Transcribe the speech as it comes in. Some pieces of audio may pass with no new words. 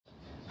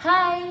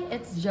Hi,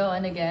 it's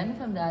Joan again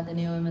from the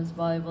Ateneo Women's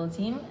Volleyball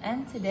team,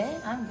 and today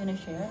I'm gonna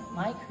share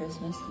my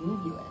Christmas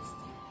movie list.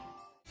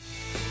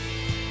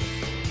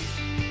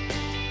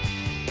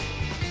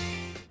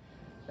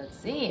 Let's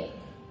see.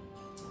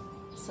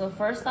 So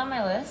first on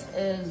my list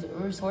is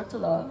Resort to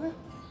Love.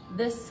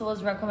 This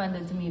was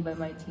recommended to me by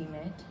my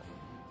teammate.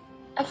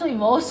 Actually,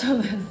 most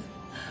of this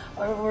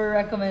were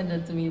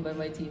recommended to me by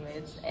my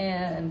teammates,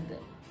 and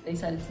they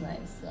said it's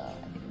nice, so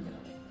I think I'm gonna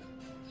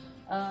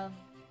like it.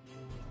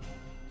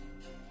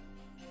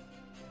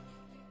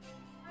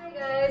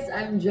 Hi guys,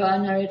 I'm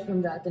Joan Narit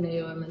from the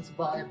Ateneo Women's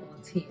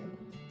Volleyball team.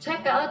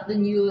 Check out the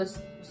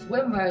newest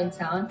swimwear in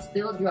town,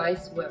 Still Dry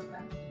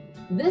Swimwear.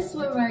 This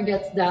swimwear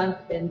gets damp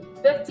in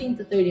 15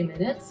 to 30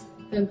 minutes,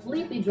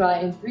 completely dry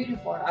in 3 to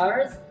 4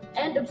 hours,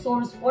 and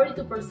absorbs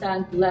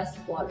 42% less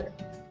water.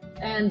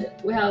 And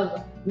we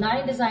have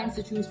 9 designs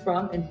to choose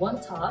from in one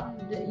top.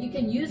 You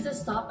can use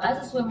this top as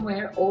a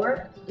swimwear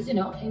or, as you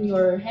know, in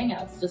your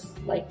hangouts, just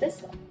like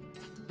this one,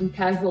 in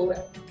casual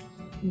wear.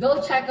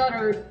 Go check out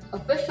our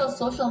official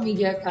social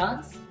media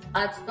accounts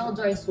at Still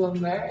Dry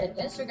Swimwear in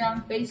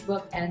Instagram,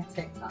 Facebook, and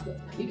TikTok.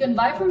 You can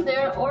buy from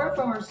there or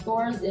from our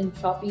stores in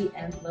Shopee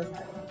and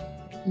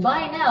Lazada.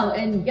 Buy now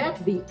and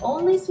get the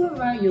only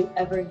swimwear you'll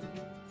ever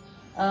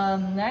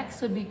need.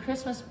 Next would be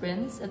Christmas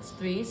Prince. It's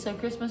 3. So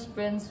Christmas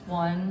Prince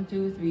 1,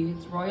 2, 3.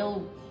 It's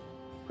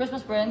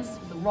Christmas Prince,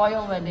 the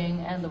Royal Wedding,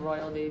 and the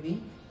Royal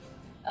Baby.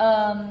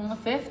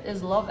 5th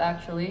is Love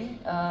Actually.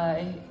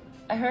 I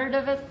heard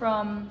of it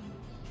from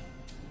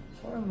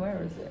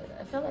where is it?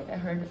 I feel like I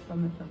heard it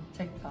from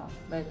TikTok,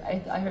 but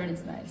I heard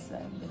it's nice, so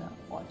I'm gonna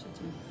watch it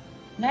too.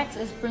 Next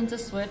is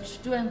Princess Switch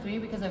 2 and 3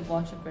 because I've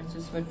watched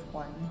Princess Switch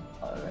 1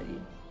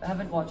 already. I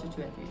haven't watched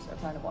 2 and 3, so I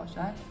plan to watch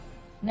that.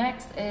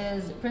 Next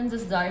is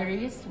Princess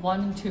Diaries 1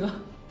 and 2.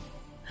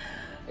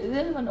 Is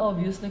anyone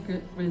obvious like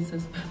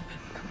Princess?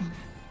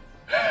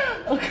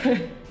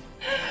 Okay.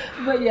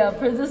 But yeah,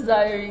 Princess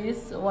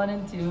Diaries 1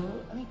 and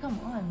 2. I mean, come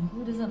on,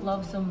 who doesn't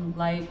love some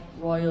light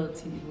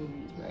royalty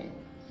movies, right?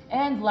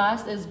 And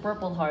last is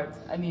Purple Heart.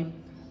 I mean,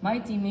 my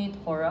teammate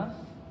Hora,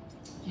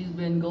 she's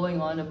been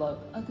going on about,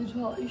 Ate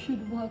Jo, you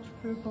should watch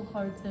Purple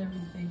Hearts and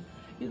everything.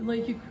 It'll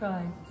make you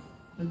cry.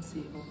 Let's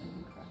see, it'll make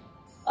you cry.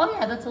 Oh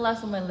yeah, that's the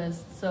last on my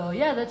list. So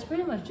yeah, that's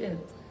pretty much it.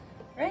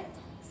 Right?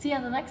 See you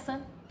on the next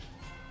one.